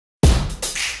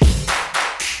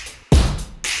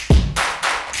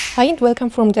Hi and welcome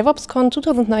from DevOps Con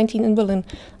 2019 in Berlin.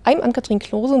 I'm Ann-Kathrin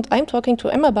Klose and I'm talking to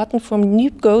Emma Button from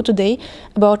nubeGo today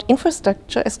about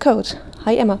infrastructure as code.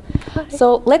 Hi Emma. Hi.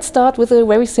 So let's start with a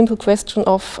very simple question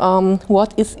of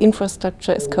what is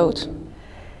infrastructure as code?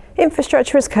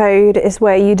 Infrastructure as code is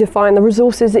where you define the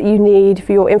resources that you need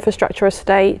for your infrastructure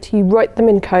estate, you write them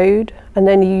in code, and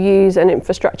then you use an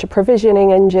infrastructure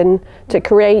provisioning engine to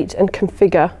create and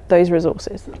configure those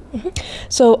resources. Mm-hmm.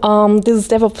 So this is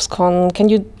DevOps Con. Can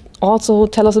you also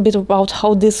tell us a bit about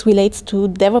how this relates to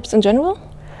DevOps in general?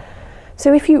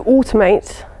 So if you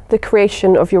automate the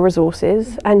creation of your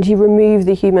resources and you remove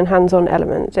the human hands-on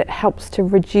element, it helps to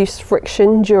reduce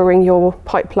friction during your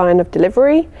pipeline of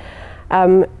delivery.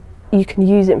 You can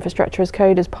use infrastructure as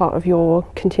code as part of your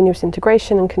continuous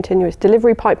integration and continuous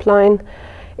delivery pipeline.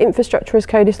 Infrastructure as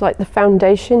code is like the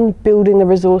foundation, building the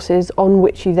resources on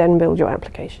which you then build your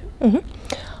application. Mm-hmm.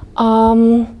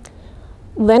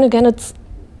 Then again, it's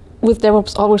with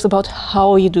DevOps always about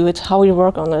how you do it, how you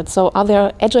work on it. So are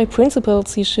there agile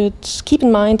principles you should keep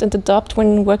in mind and adopt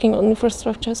when working on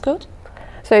infrastructure as code?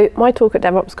 So my talk at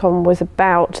DevOps Con was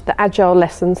about the agile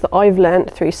lessons that I've learned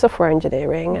through software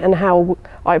engineering and how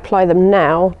I apply them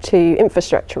now to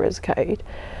infrastructure as code.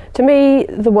 To me,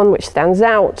 the one which stands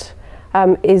out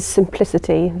is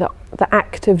simplicity, the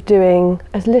act of doing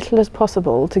as little as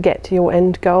possible to get to your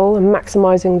end goal and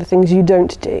maximizing the things you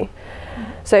don't do.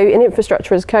 So in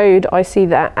infrastructure as code, I see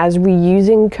that as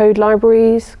reusing code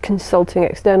libraries, consulting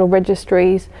external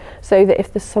registries, so that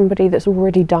if there's somebody that's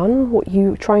already done what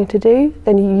you're trying to do,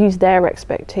 then you use their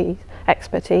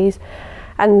expertise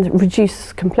and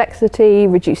reduce complexity,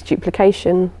 reduce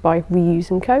duplication by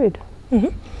reusing code.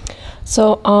 Mm-hmm.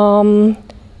 So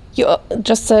you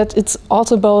just said it's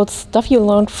also about stuff you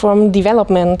learned from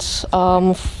development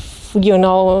you're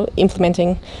now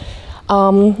implementing.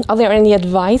 Are there any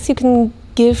advice you can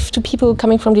give to people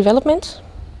coming from development?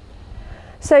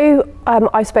 So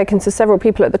I've spoken to several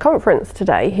people at the conference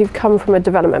today who've come from a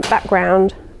development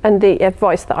background, and the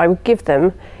advice that I would give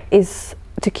them is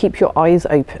to keep your eyes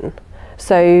open.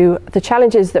 So the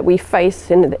challenges that we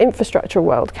face in the infrastructure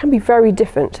world can be very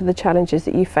different to the challenges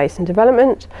that you face in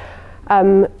development.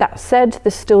 That said,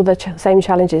 there's still the same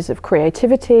challenges of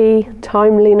creativity,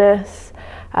 timeliness,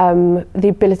 the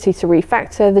ability to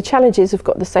refactor. The challenges have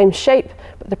got the same shape,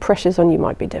 but the pressures on you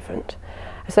might be different.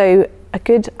 So a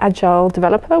good agile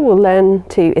developer will learn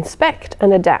to inspect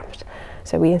and adapt.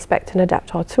 So we inspect and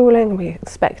adapt our tooling, we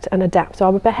inspect and adapt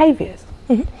our behaviors.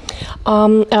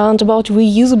 Mm-hmm. And about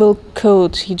reusable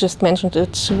code, you just mentioned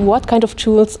it. What kind of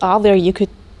tools are there you could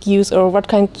use, or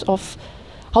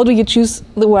how do you choose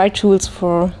the right tools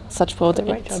for such projects?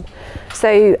 Great job.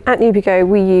 So at nubeGo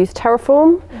we use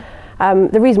Terraform.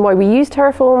 The reason why we use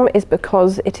Terraform is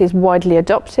because it is widely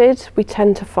adopted. We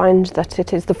tend to find that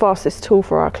it is the fastest tool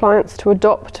for our clients to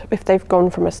adopt if they've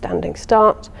gone from a standing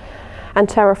start. And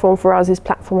Terraform for us is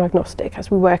platform agnostic.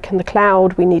 As we work in the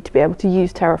cloud, we need to be able to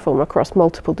use Terraform across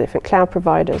multiple different cloud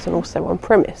providers and also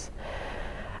on-premise.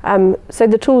 So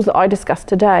the tools that I discussed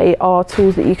today are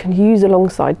tools that you can use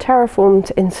alongside Terraform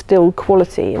to instill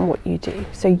quality in what you do.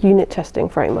 So unit testing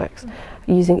frameworks,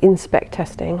 using inspect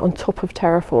testing on top of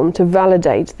Terraform to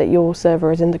validate that your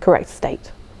server is in the correct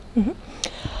state.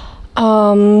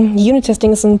 Mm-hmm. Unit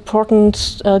testing is an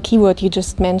important keyword you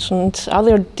just mentioned. Are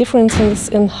there differences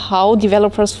in how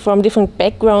developers from different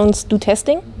backgrounds do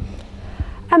testing?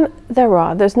 There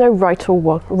are. There's no right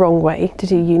or wrong way to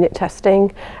do unit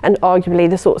testing, and arguably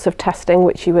the sorts of testing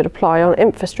which you would apply on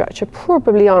infrastructure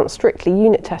probably aren't strictly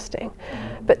unit testing.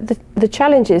 But the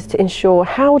challenge is to ensure,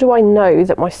 how do I know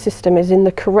that my system is in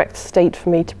the correct state for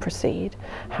me to proceed?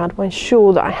 How do I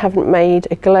ensure that I haven't made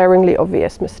a glaringly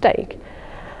obvious mistake?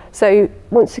 So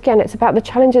once again, it's about the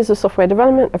challenges of software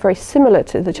development are very similar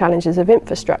to the challenges of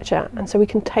infrastructure, and so we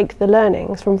can take the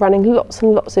learnings from running lots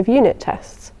and lots of unit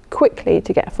tests quickly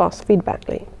to get a fast feedback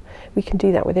loop. We can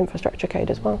do that with infrastructure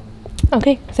code as well.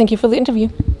 Okay, thank you for the interview.